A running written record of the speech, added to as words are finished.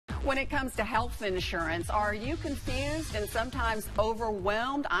When it comes to health insurance, are you confused and sometimes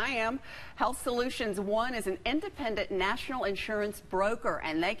overwhelmed? I am. Health Solutions One is an independent national insurance broker,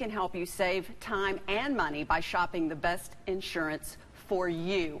 and they can help you save time and money by shopping the best insurance for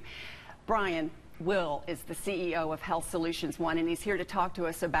you. Brian Will is the CEO of Health Solutions One, and he's here to talk to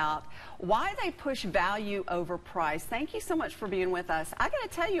us about why they push value over price. Thank you so much for being with us. I got to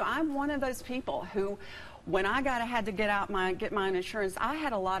tell you, I'm one of those people who, when I had to get my insurance, I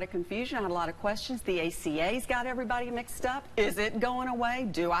had a lot of confusion. I had a lot of questions. The ACA's got everybody mixed up. Is it going away?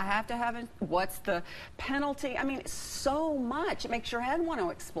 Do I have to have it? What's the penalty? I mean, so much. It makes your head want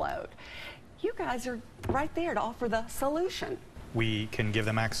to explode. You guys are right there to offer the solution. We can give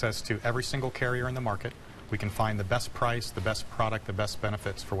them access to every single carrier in the market. We can find the best price, the best product, the best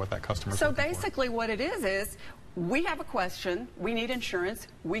benefits for what that customer is looking for. So basically what it is we have a question, we need insurance,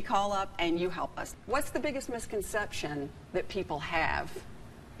 we call up and you help us. What's the biggest misconception that people have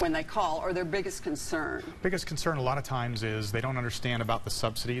when they call, or their biggest concern? Biggest concern a lot of times is they don't understand about the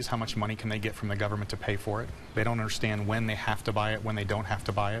subsidies, how much money can they get from the government to pay for it. They don't understand when they have to buy it, when they don't have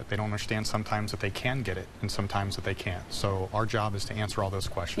to buy it. They don't understand sometimes that they can get it and sometimes that they can't. So our job is to answer all those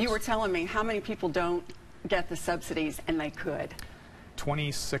questions. You were telling me how many people don't get the subsidies and they could.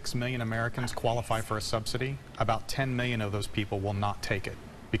 26 million Americans qualify for a subsidy. About 10 million of those people will not take it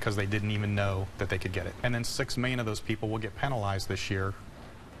because they didn't even know that they could get it. And then 6 million of those people will get penalized this year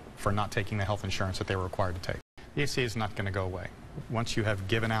for not taking the health insurance that they were required to take. The ACA is not going to go away. Once you have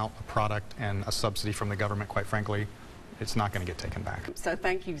given out a product and a subsidy from the government, quite frankly, it's not going to get taken back. So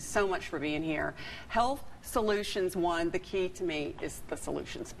thank you so much for being here. Health Solutions One, the key to me is the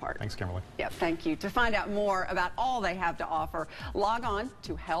solutions part. Thanks, Kimberly. Yeah, thank you. To find out more about all they have to offer, log on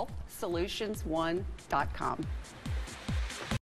to healthsolutionsone.com.